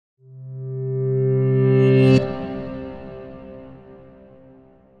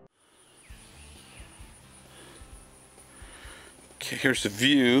Here's the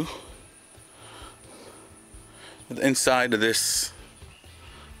view of the inside of this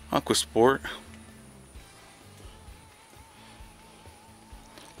Aquasport.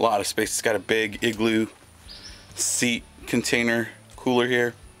 A lot of space. It's got a big igloo seat container cooler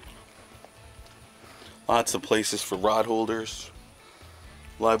here. Lots of places for rod holders,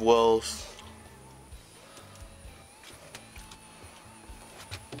 live wells.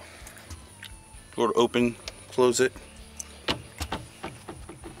 Door to open, close it.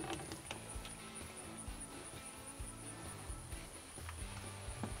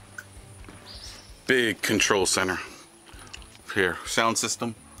 Big control center here. Sound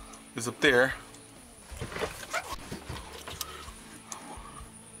system is up there.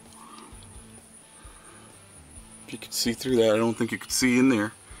 If you could see through that, I don't think you could see in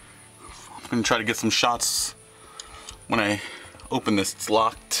there. I'm gonna try to get some shots when I open this. It's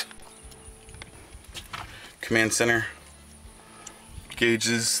locked. Command center.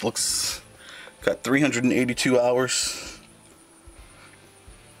 Gauges, looks, got 382 hours.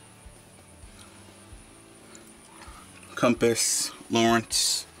 Compass,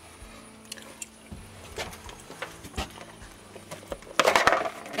 Lawrence.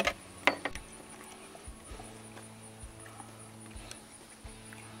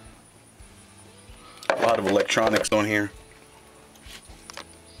 A lot of electronics on here.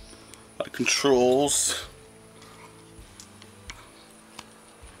 A lot of controls.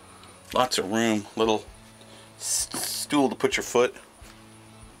 Lots of room. Little stool to put your foot.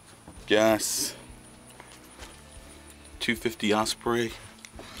 Gas. 250 Osprey.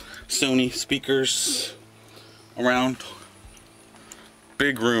 Sony speakers around.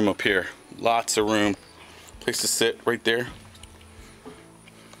 Big room up here. Lots of room. Place to sit right there.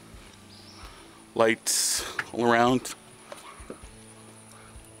 Lights all around.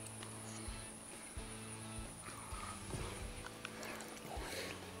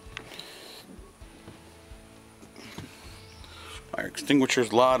 Fire extinguishers,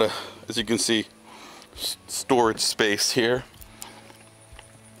 a lot of, as you can see, storage space here.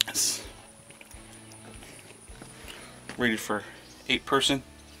 It's rated for 8-person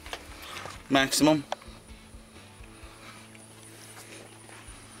maximum.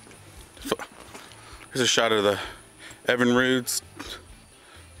 So, here's a shot of the Evinrudes,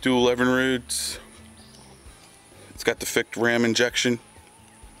 dual Evinrudes. It's got the fixed ram injection.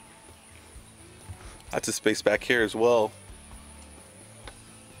 Lots of space back here as well.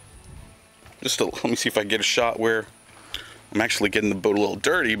 Let me see if I get a shot where I'm actually getting the boat a little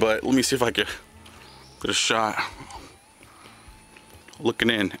dirty, but let me see if I can get a shot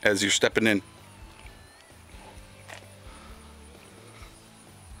looking in as you're stepping in.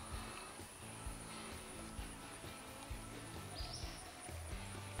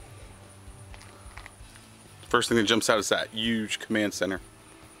 First thing that jumps out is that huge command center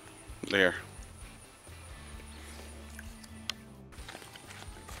there.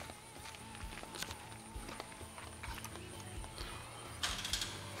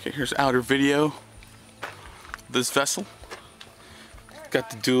 Okay, here's outer video of this vessel.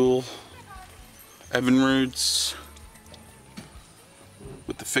 Got the dual Evinrudes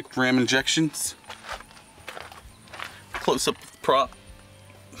with the fixed ram injections. Close up the prop.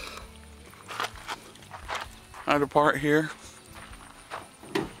 Outer part here.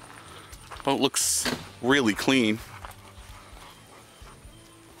 Boat looks really clean.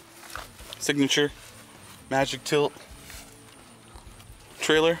 Signature magic tilt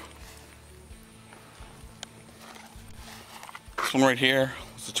trailer. This one right here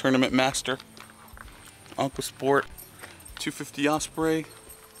is a Tournament Master Aquasport 250 Osprey.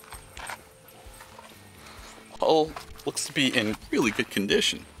 Hull looks to be in really good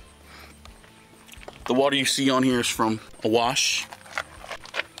condition. The water you see on here is from a wash.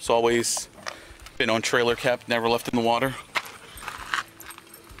 It's always been on trailer cap, never left in the water.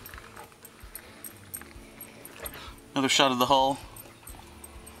 Another shot of the hull.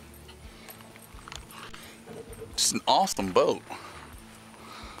 Just an awesome boat.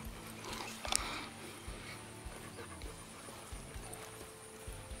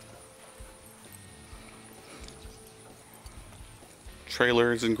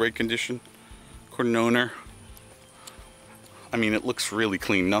 Trailer is in great condition. According to owner. I mean, it looks really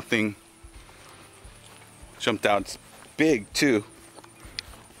clean. Nothing jumped out. It's big too.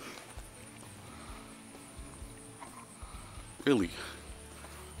 Really,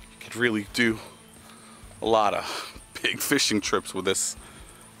 you could really do a lot of big fishing trips with this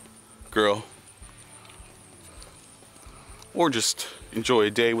girl, or just enjoy a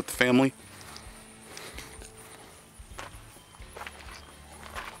day with the family.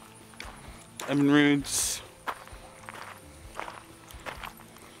 Evinrudes.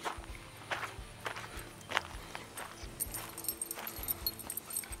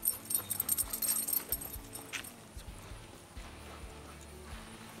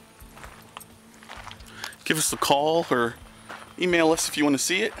 give us a call or email us if you want to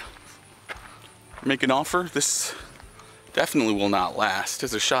see it. Make an offer. This definitely will not last.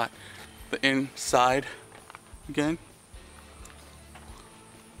 Here's a shot the inside again.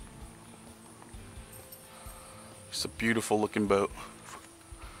 It's a beautiful looking boat.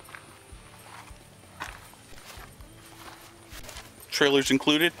 Trailers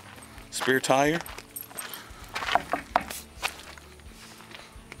included, spare tire.